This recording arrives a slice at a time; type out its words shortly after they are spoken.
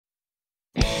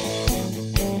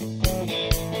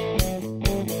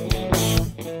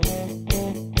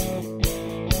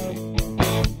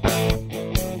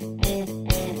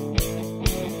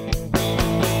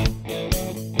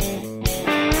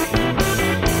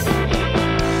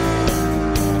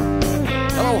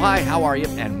hi, how are you?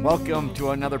 And welcome to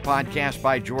another podcast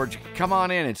by George. Come on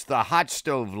in. It's the Hot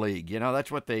Stove League. You know, that's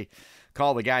what they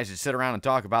call the guys that sit around and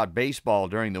talk about baseball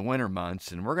during the winter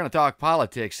months. And we're going to talk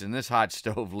politics in this Hot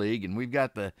Stove League. And we've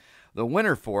got the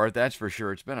winner for it, that's for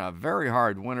sure. It's been a very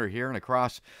hard winter here and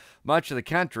across much of the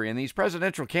country. And these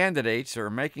presidential candidates are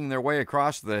making their way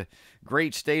across the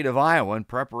great state of Iowa in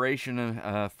preparation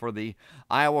for the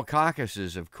Iowa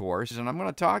caucuses, of course. And I'm going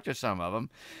to talk to some of them.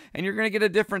 And you're going to get a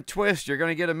different twist. You're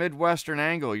going to get a Midwestern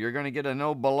angle. You're going to get a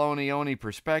no baloney-only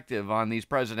perspective on these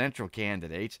presidential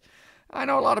candidates. I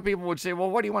know a lot of people would say,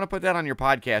 well, what do you want to put that on your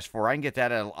podcast for? I can get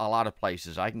that at a lot of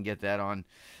places. I can get that on,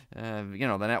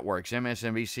 the networks,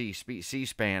 MSNBC,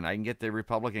 C-SPAN. I can get the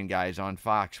Republican guys on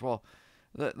Fox. Well,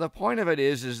 the point of it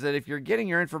is that if you're getting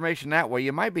your information that way,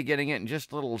 you might be getting it in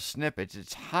just little snippets.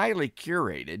 It's highly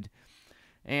curated.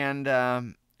 And,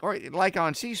 or like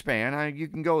on C-SPAN, you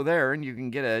can go there and you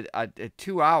can get a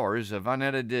 2 hours of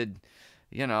unedited,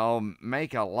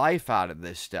 make a life out of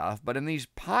this stuff. But in these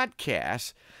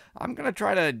podcasts, I'm going to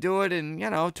try to do it in,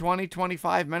 20,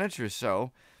 25 minutes or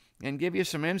so and give you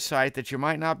some insight that you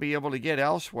might not be able to get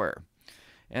elsewhere.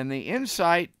 And the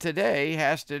insight today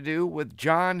has to do with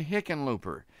John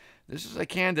Hickenlooper. This is a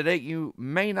candidate you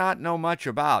may not know much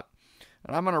about.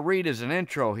 And I'm going to read as an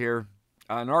intro here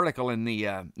an article in the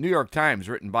New York Times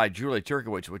written by Julie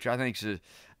Turkowitz, which I think is an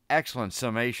excellent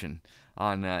summation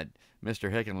on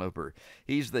Mr. Hickenlooper.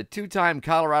 He's the two-time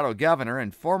Colorado governor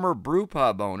and former brew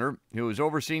pub owner who has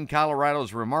overseen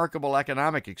Colorado's remarkable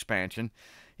economic expansion.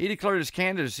 He declared his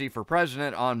candidacy for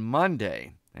president on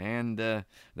Monday, and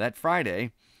that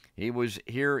Friday he was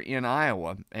here in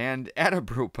Iowa and at a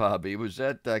brew pub. He was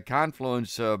at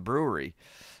Confluence Brewery.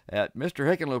 Mr.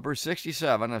 Hickenlooper,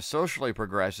 67, a socially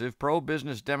progressive,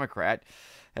 pro-business Democrat,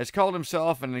 has called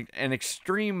himself an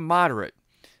extreme moderate.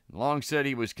 Long said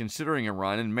he was considering a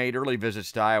run and made early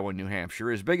visits to Iowa and New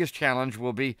Hampshire. His biggest challenge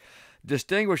will be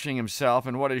distinguishing himself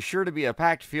in what is sure to be a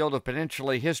packed field of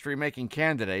potentially history-making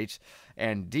candidates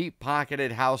and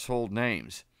deep-pocketed household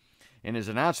names. In his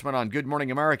announcement on Good Morning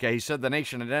America, he said the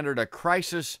nation had entered a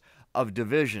crisis of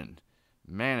division.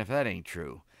 Man, if that ain't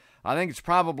true. I think it's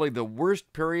probably the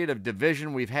worst period of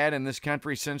division we've had in this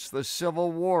country since the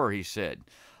Civil War, he said.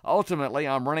 Ultimately,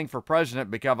 I'm running for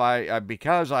president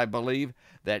because I believe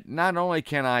that not only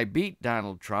can I beat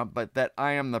Donald Trump, but that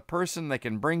I am the person that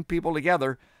can bring people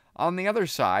together on the other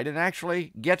side and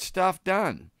actually get stuff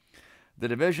done. The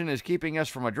division is keeping us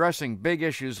from addressing big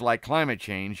issues like climate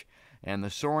change and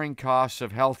the soaring costs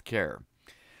of health care.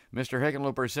 Mr.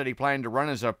 Hickenlooper said he planned to run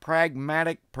as a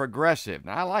pragmatic progressive.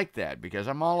 Now, I like that because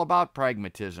I'm all about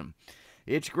pragmatism.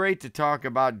 It's great to talk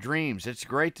about dreams. It's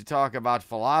great to talk about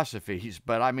philosophies,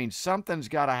 but something's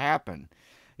got to happen.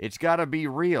 It's got to be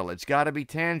real. It's got to be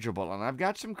tangible. And I've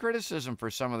got some criticism for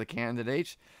some of the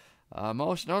candidates,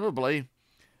 most notably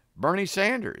Bernie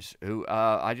Sanders, who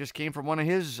I just came from one of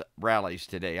his rallies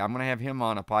today. I'm going to have him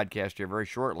on a podcast here very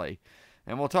shortly,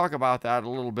 and we'll talk about that a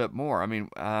little bit more.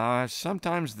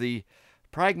 Sometimes the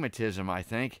pragmatism, I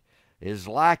think, is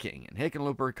lacking, and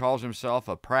Hickenlooper calls himself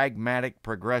a pragmatic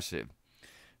progressive.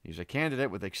 He's a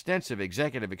candidate with extensive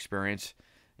executive experience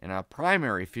in a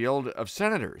primary field of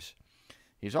senators.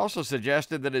 He's also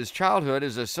suggested that his childhood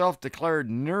as a self-declared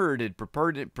nerd had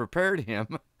prepared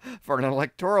him for an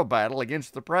electoral battle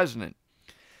against the president.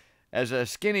 As a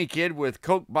skinny kid with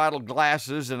Coke bottle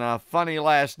glasses and a funny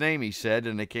last name, he said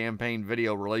in a campaign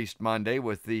video released Monday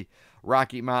with the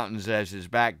Rocky Mountains as his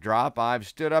backdrop, I've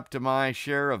stood up to my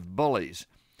share of bullies.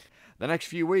 The next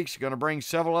few weeks are going to bring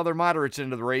several other moderates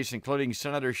into the race, including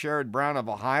Senator Sherrod Brown of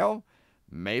Ohio,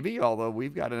 maybe, although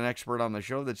we've got an expert on the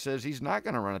show that says he's not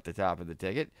going to run at the top of the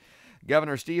ticket,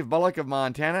 Governor Steve Bullock of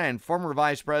Montana, and former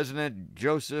Vice President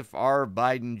Joseph R.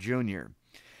 Biden, Jr.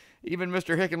 Even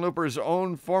Mr. Hickenlooper's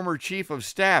own former chief of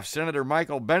staff, Senator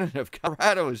Michael Bennet of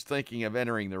Colorado, is thinking of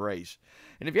entering the race.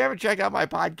 And if you haven't checked out my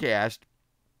podcast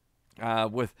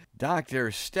with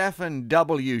Dr. Stephen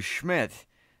W. Schmidt,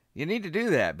 you need to do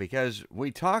that because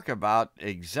we talk about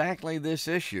exactly this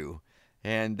issue,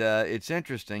 and it's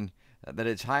interesting that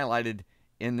it's highlighted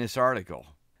in this article.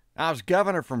 Now, as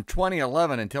governor from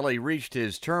 2011 until he reached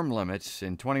his term limits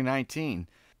in 2019,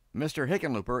 Mr.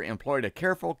 Hickenlooper employed a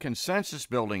careful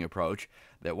consensus-building approach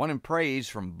that won him praise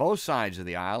from both sides of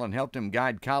the aisle and helped him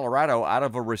guide Colorado out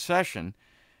of a recession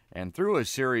and through a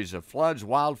series of floods,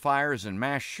 wildfires, and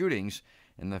mass shootings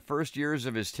in the first years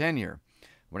of his tenure.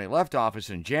 When he left office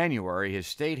in January, his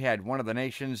state had one of the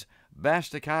nation's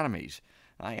best economies.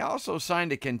 He also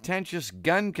signed a contentious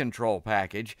gun control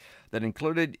package that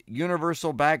included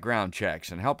universal background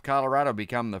checks and helped Colorado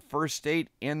become the first state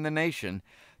in the nation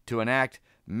to enact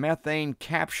methane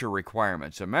capture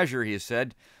requirements. A measure, he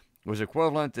said, was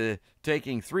equivalent to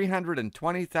taking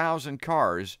 320,000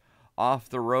 cars off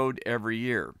the road every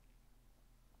year.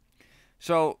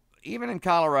 So, even in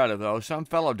Colorado, though, some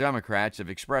fellow Democrats have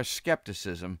expressed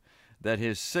skepticism that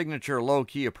his signature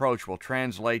low-key approach will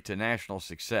translate to national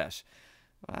success.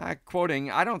 Quoting,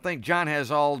 "I don't think John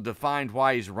has all defined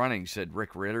why he's running," said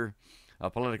Rick Ritter, a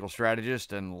political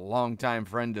strategist and longtime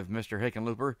friend of Mr.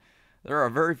 Hickenlooper. "There are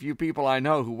very few people I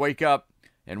know who wake up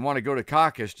and want to go to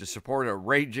caucus to support a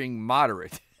raging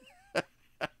moderate."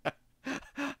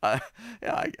 I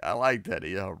like that.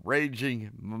 A raging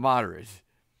moderate.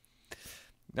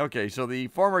 Okay, so the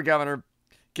former governor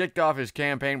kicked off his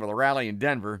campaign with a rally in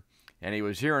Denver, and he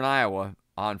was here in Iowa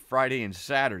on Friday and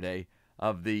Saturday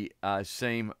of the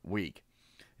same week.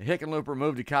 Hickenlooper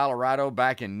moved to Colorado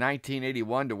back in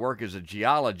 1981 to work as a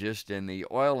geologist in the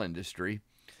oil industry.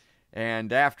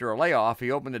 And after a layoff, he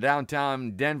opened a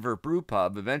downtown Denver brew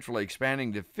pub, eventually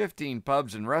expanding to 15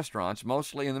 pubs and restaurants,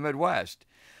 mostly in the Midwest.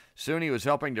 Soon he was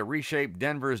helping to reshape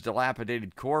Denver's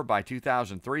dilapidated core. By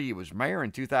 2003, he was mayor.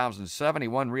 In 2007, he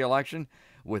won re-election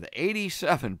with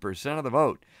 87% of the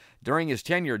vote. During his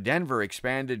tenure, Denver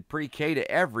expanded pre-K to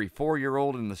every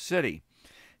 4-year-old in the city.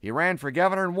 He ran for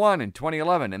governor and won in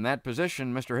 2011. In that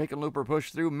position, Mr. Hickenlooper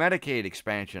pushed through Medicaid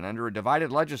expansion under a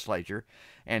divided legislature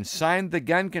and signed the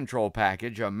gun control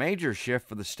package, a major shift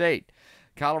for the state.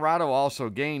 Colorado also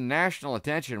gained national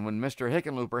attention when Mr.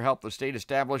 Hickenlooper helped the state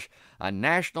establish a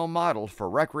national model for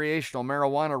recreational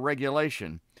marijuana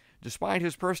regulation, despite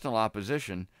his personal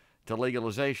opposition to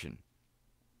legalization.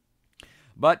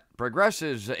 But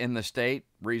progressives in the state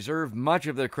reserve much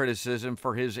of their criticism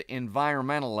for his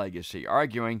environmental legacy,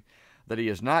 arguing that he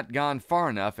has not gone far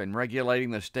enough in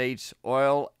regulating the state's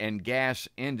oil and gas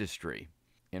industry.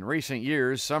 In recent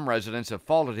years, some residents have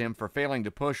faulted him for failing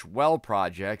to push well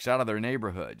projects out of their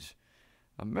neighborhoods.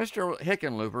 Mr.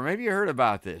 Hickenlooper, maybe you heard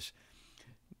about this.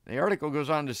 The article goes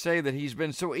on to say that he's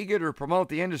been so eager to promote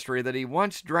the industry that he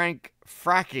once drank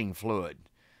fracking fluid.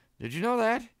 Did you know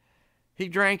that? He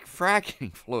drank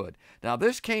fracking fluid. Now,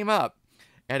 this came up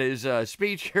at his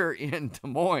speech here in Des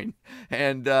Moines,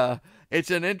 and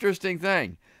it's an interesting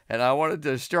thing. And I wanted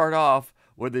to start off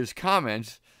with his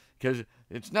comments, because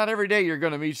it's not every day you're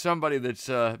going to meet somebody that's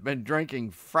been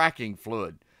drinking fracking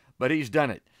fluid, but he's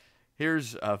done it.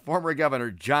 Here's former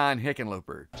Governor John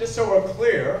Hickenlooper. Just so we're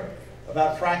clear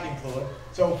about fracking fluid,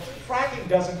 so fracking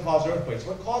doesn't cause earthquakes.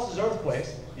 What causes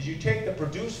earthquakes is you take the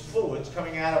produced fluids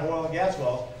coming out of oil and gas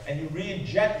wells and you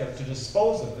re-inject them to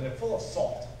dispose of them. They're full of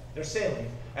salt. They're saline.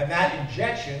 And that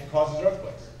injection causes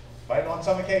earthquakes, right, on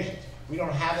some occasions. We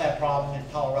don't have that problem in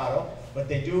Colorado, but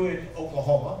they do in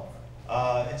Oklahoma,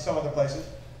 in some other places.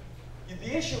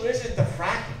 The issue isn't the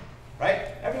fracking, right?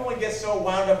 Everyone gets so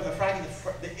wound up in the fracking.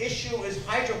 The issue is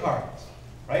hydrocarbons,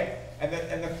 right?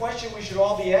 And the question we should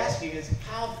all be asking is,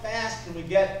 how fast can we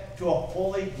get to a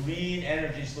fully green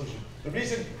energy solution? The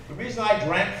reason I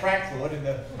drank frack fluid, and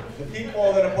the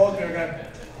people that oppose me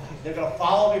they're going to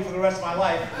follow me for the rest of my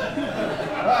life.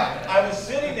 I was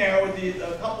sitting there with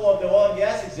a couple of the oil and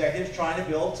gas executives trying to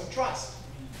build some trust.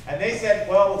 And they said,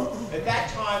 well, at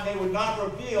that time, they would not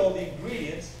reveal the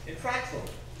ingredients in frack fluid.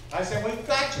 I said, well, you've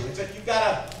got to. You've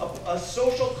got a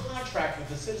social contract with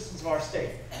the citizens of our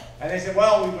state. And they said,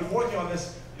 well, we've been working on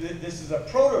this. This is a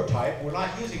prototype. We're not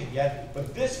using it yet.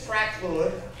 But this frack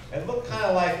fluid, it looked kind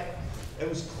of like, it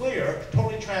was clear,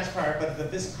 totally transparent, but the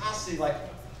viscosity, like,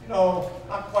 you know,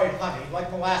 not quite honey,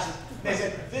 like molasses. They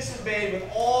said, this is made with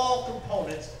all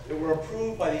components that were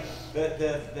approved by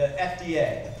the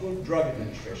FDA, the Food and Drug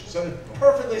Administration. So they're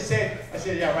perfectly safe. I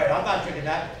said, yeah, right, I'm not drinking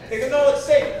that. They go, no, it's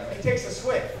safe. He takes a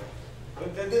swig.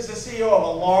 This is the CEO of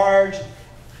a large.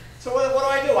 So what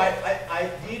do?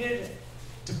 I needed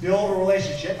to build a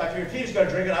relationship. I figured if he was going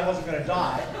to drink it, I wasn't going to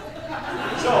die.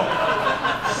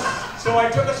 So I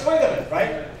took a swig of it,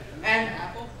 right? And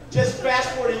just fast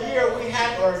forward a year, or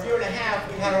a year and a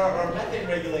half, we had our methane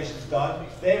regulations done.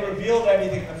 They revealed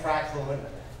everything in the frack fluid.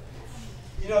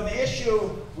 You know, the issue,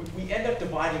 we end up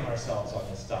dividing ourselves on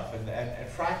this stuff, and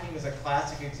fracking is a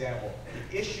classic example.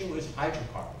 The issue is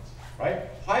hydrocarbons. Right?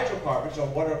 Hydrocarbons are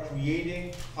what are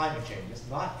creating climate change. It's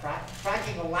not fracking.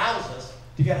 Fracking allows us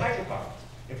to get hydrocarbons.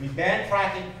 If we ban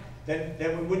fracking, then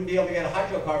we wouldn't be able to get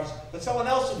hydrocarbons, but someone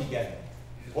else would be getting them.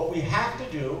 What we have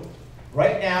to do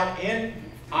right now in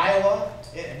Iowa,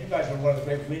 and you guys are one of the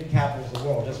great wind capitals of the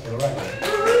world, just for the record.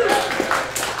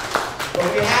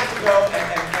 But we have to go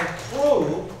and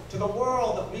prove to the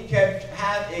world that we can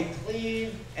have a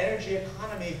clean energy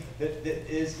economy that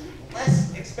is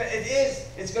less expensive.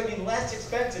 It's going going to be less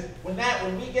expensive when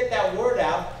we get that word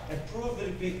out and prove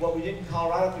that what we did in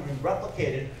Colorado can be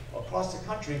replicated across the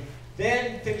country.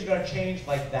 Then things are going to change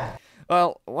like that.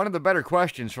 Well, one of the better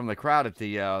questions from the crowd at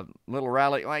the little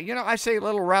rally, well, you know, I say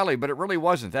little rally, but it really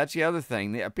wasn't. That's the other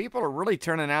thing. People are really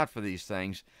turning out for these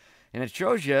things, and it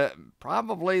shows you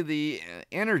probably the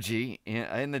energy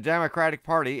in the Democratic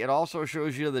Party. It also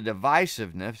shows you the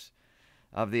divisiveness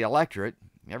of the electorate.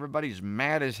 Everybody's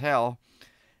mad as hell.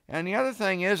 And the other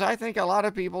thing is, I think a lot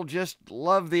of people just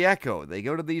love the echo. They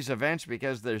go to these events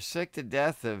because they're sick to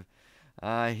death of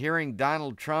hearing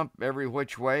Donald Trump every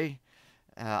which way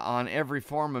on every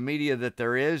form of media that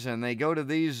there is, and they go to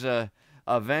these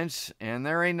events and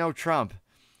there ain't no Trump.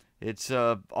 It's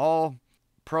all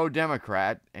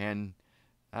pro-Democrat and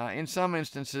in some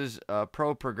instances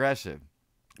pro-progressive.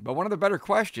 But one of the better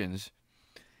questions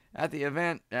at the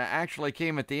event actually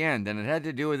came at the end, and it had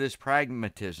to do with this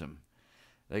pragmatism.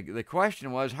 The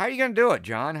question was, how are you going to do it,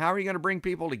 John? How are you going to bring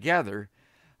people together?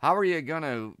 How are you going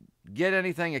to get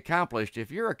anything accomplished?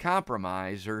 If you're a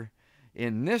compromiser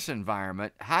in this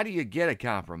environment, how do you get a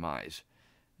compromise?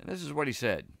 And this is what he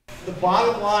said. The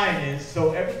bottom line is,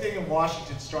 so everything in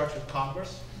Washington starts with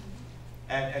Congress.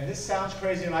 And this sounds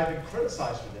crazy, and I've been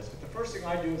criticized for this, but the first thing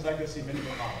I do is I go see Mitch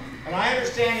McConnell. And I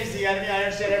understand he's the enemy. I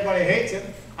understand everybody hates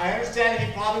him. I understand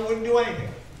he probably wouldn't do anything.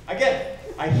 Again,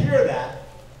 I hear that,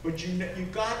 but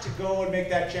you've got to go and make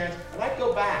that chance. And I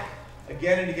go back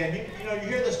again and again. You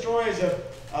hear the stories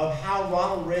of how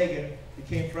Ronald Reagan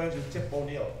became friends with Tip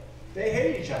O'Neill. They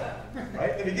hated each other,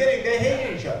 right? In the beginning, they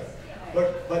hated each other.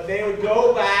 But they would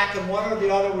go back, and one or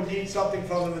the other would need something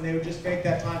from them, and they would just make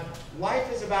that time.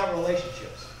 Life is about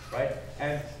relationships, right?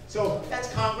 And so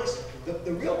that's Congress.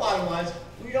 The real bottom line is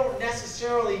we don't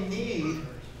necessarily need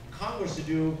Congress to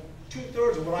do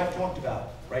 2/3 of what I've talked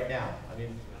about right now. I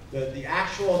mean, the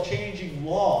actual changing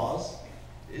laws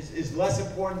is less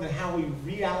important than how we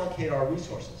reallocate our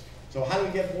resources. So how do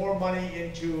we get more money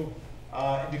into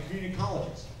community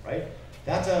colleges, right?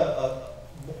 That's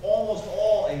almost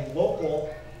all a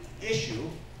local issue,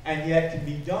 and yet can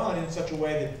be done in such a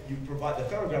way that the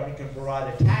federal government can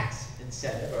provide a tax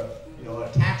incentive or a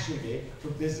tax rebate for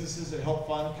businesses that help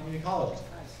fund community colleges.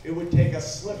 It would take a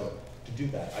sliver to do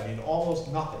that. I mean, almost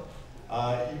nothing.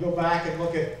 You go back and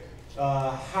look at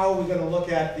how are we going to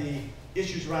look at the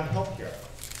issues around healthcare.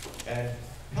 And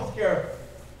healthcare,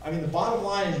 I mean, the bottom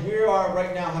line is we are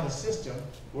right now have a system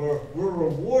where we're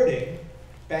rewarding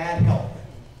bad health,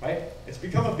 right? It's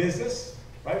become a business,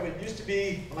 right? It used to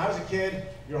be, when I was a kid,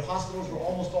 your hospitals were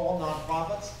almost all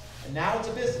nonprofits, and now it's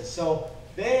a business. So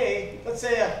let's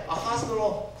say a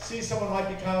hospital sees someone might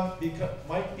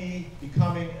be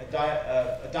becoming a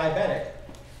diabetic.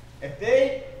 If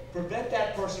they prevent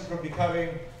that person from becoming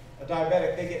a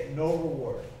diabetic, they get no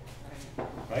reward,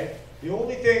 right? The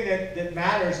only thing that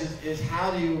matters is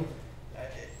how do you,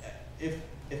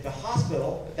 if the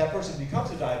hospital, if that person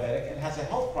becomes a diabetic and has a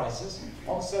health crisis,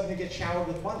 all of a sudden they get showered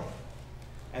with money.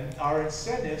 And our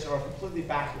incentives are completely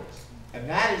backwards. And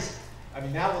that is, I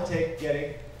mean, now we'll take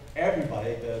getting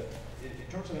everybody, in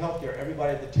terms of healthcare,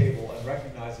 everybody at the table and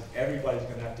recognize that everybody's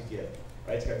going to have to give,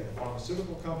 right? It's got to be the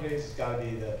pharmaceutical companies, it's got to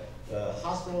be the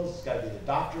hospitals, it's got to be the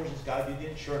doctors, it's got to be the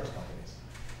insurance companies.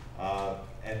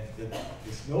 And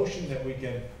this notion that we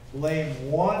can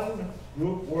blame one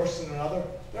group worse than another,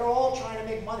 they're all trying to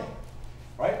make money,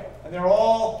 right? And they're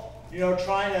all,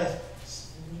 trying to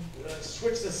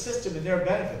switch the system in their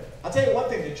benefit. I'll tell you one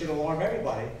thing that should alarm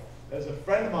everybody. There's a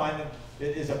friend of mine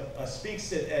that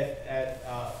speaks at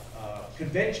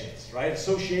conventions, right,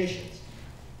 associations.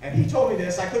 And he told me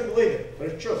this, I couldn't believe it, but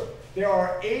it's true. There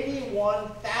are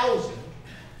 81,000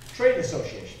 trade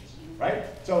associations, right?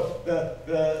 So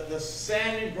the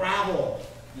sand and gravel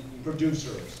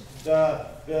producers, the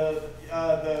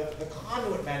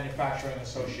conduit manufacturing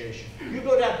association. You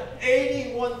go down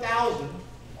 81,000,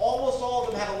 almost all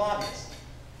of them have a lobbyist,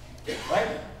 right?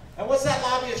 And what's that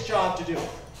lobbyist job to do?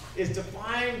 Is to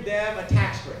find them a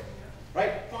tax break,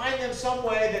 right? Find them some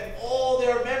way that all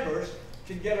their members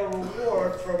can get a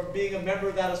reward for being a member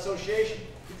of that association.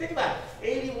 You think about it,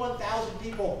 81,000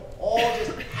 people all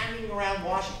just hanging around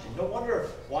Washington. No wonder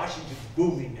Washington's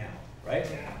booming now, right?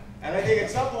 And I think at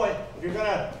some point, if you're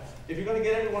gonna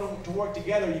get everyone to work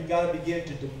together, you've got to begin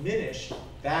to diminish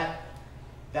that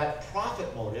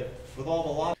profit motive with all the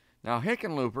lobby. Now,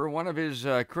 Hickenlooper, one of his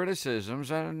criticisms,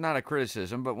 not a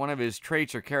criticism, but one of his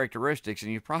traits or characteristics,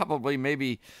 and you probably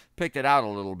maybe picked it out a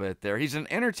little bit there. He's an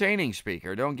entertaining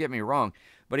speaker, don't get me wrong,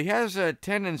 but he has a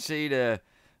tendency to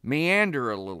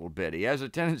meander a little bit. He has a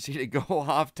tendency to go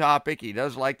off topic. He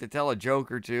does like to tell a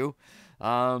joke or two.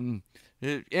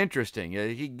 Interesting.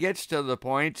 He gets to the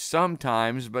point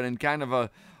sometimes, but in kind of a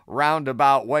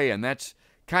roundabout way, and that's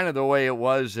kind of the way it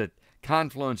was at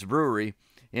Confluence Brewery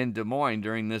in Des Moines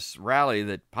during this rally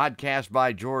that Podcast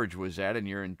by George was at, and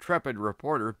your intrepid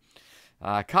reporter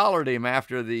collared him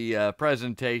after the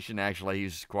presentation. Actually,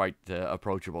 he's quite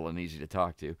approachable and easy to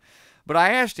talk to. But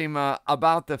I asked him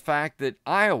about the fact that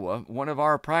Iowa, one of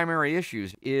our primary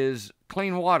issues, is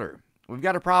clean water. We've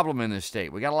got a problem in this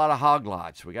state. We got a lot of hog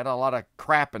lots. We got a lot of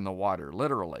crap in the water,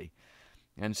 literally.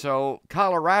 And so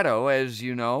Colorado, as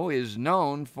you know, is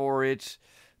known for its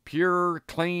pure,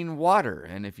 clean water.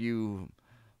 And if you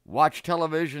watch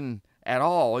television at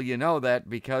all, you know that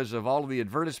because of all of the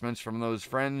advertisements from those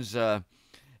friends at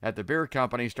the beer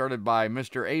company started by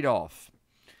Mr. Adolf.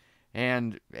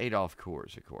 And Adolf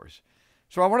Coors, of course.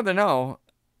 So I wanted to know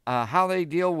how they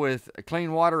deal with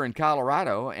clean water in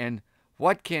Colorado, and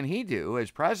what can he do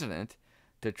as president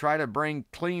to try to bring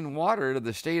clean water to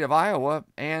the state of Iowa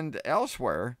and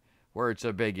elsewhere where it's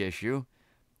a big issue.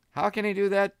 How can he do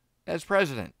that as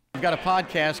president? We've got a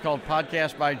podcast called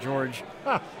Podcast by George.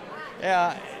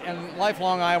 Yeah, and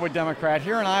lifelong Iowa Democrat.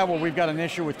 Here in Iowa, we've got an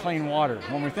issue with clean water.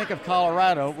 When we think of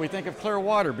Colorado, we think of clear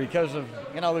water because of,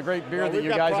 the great beer that you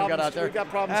guys have got out there. We've got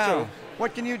problems too.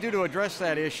 What can you do to address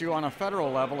that issue on a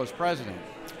federal level as president?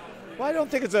 Well, I don't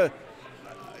think it's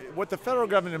what the federal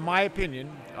government, in my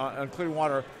opinion, on clean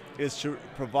water is to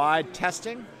provide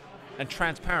testing and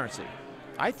transparency.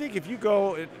 I think if you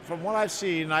go, from what I've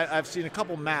seen, I've seen a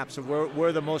couple maps of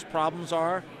where the most problems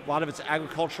are. A lot of it's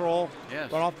agricultural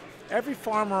runoff. Every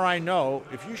farmer I know,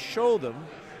 if you show them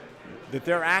that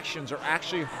their actions are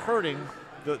actually hurting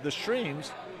the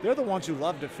streams, they're the ones who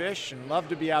love to fish and love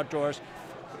to be outdoors.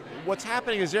 What's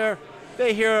happening is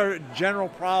they hear general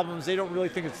problems. They don't really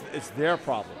think it's their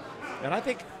problem. And I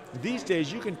think these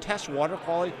days you can test water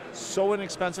quality so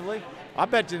inexpensively. I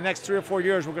bet in the next 3 or 4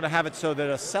 years we're going to have it so that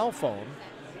a cell phone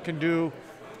can do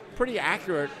pretty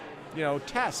accurate,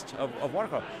 test of water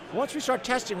quality. Once we start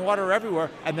testing water everywhere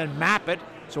and then map it,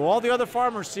 so all the other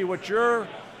farmers see what you're,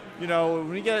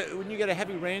 when you get a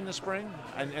heavy rain in the spring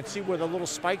and see where the little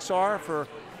spikes are for,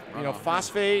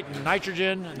 phosphate and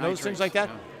nitrogen and those things like that.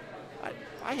 Yeah.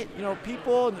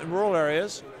 People in rural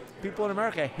areas, people in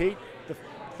America hate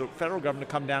the federal government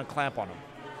to come down and clamp on them.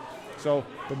 So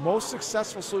the most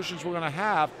successful solutions we're going to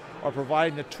have are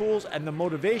providing the tools and the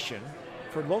motivation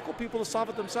for local people to solve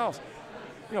it themselves.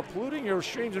 Polluting your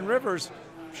streams and rivers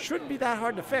shouldn't be that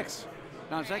hard to fix.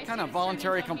 Now, is that kind of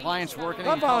voluntary compliance working?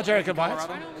 Not voluntary compliance.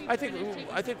 I think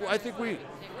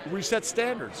we set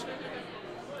standards.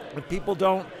 If people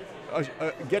don't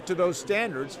get to those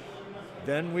standards,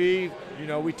 then we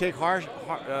take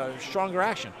stronger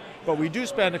action. But we do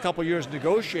spend a couple years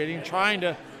negotiating, trying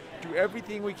to do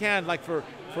everything we can, like for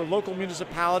local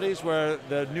municipalities where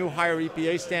the new higher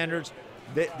EPA standards,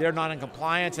 they're not in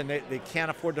compliance and they can't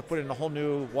afford to put in a whole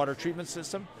new water treatment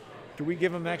system. Do we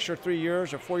give them an extra 3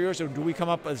 years or 4 years, or do we come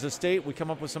up as a state, we come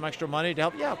up with some extra money to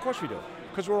help? Yeah, of course we do,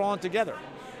 because we're all in together,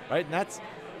 right? And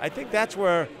I think that's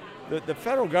where the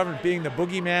federal government being the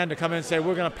boogeyman to come in and say,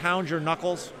 we're going to pound your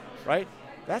knuckles, right?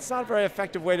 That's not a very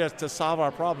effective way to solve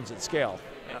our problems at scale.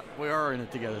 We are in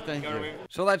it together. Thank you.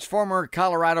 So that's former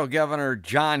Colorado Governor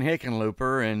John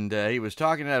Hickenlooper, and he was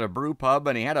talking at a brew pub,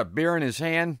 and he had a beer in his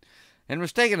hand and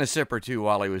was taking a sip or two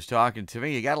while he was talking to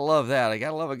me. You got to love that. I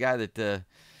got to love a guy that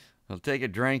will take a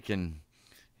drink and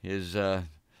is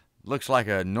looks like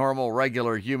a normal,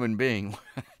 regular human being,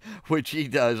 which he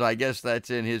does. I guess that's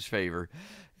in his favor.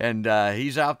 And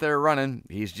he's out there running.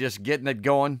 He's just getting it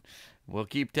going. We'll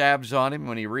keep tabs on him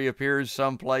when he reappears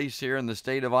someplace here in the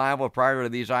state of Iowa prior to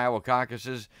these Iowa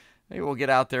caucuses. Maybe we'll get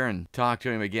out there and talk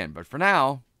to him again. But for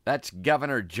now, that's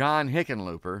Governor John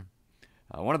Hickenlooper,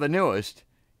 one of the newest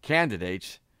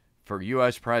candidates for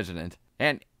U.S. president.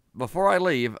 And before I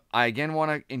leave, I again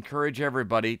want to encourage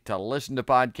everybody to listen to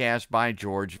Podcast by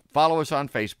George. Follow us on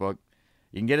Facebook.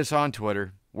 You can get us on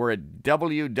Twitter. We're at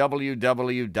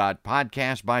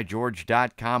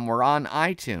www.podcastbygeorge.com. We're on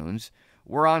iTunes.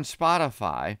 We're on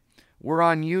Spotify. We're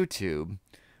on YouTube.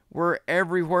 We're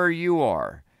everywhere you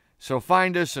are. So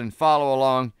find us and follow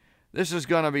along. This is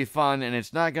going to be fun, and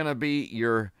it's not going to be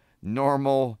your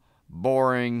normal,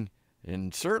 boring,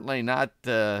 and certainly not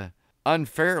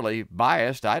unfairly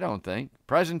biased, I don't think,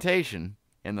 presentation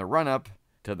in the run-up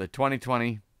to the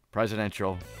 2020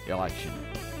 presidential election.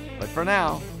 But for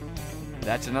now,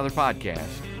 that's another podcast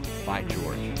by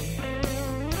George.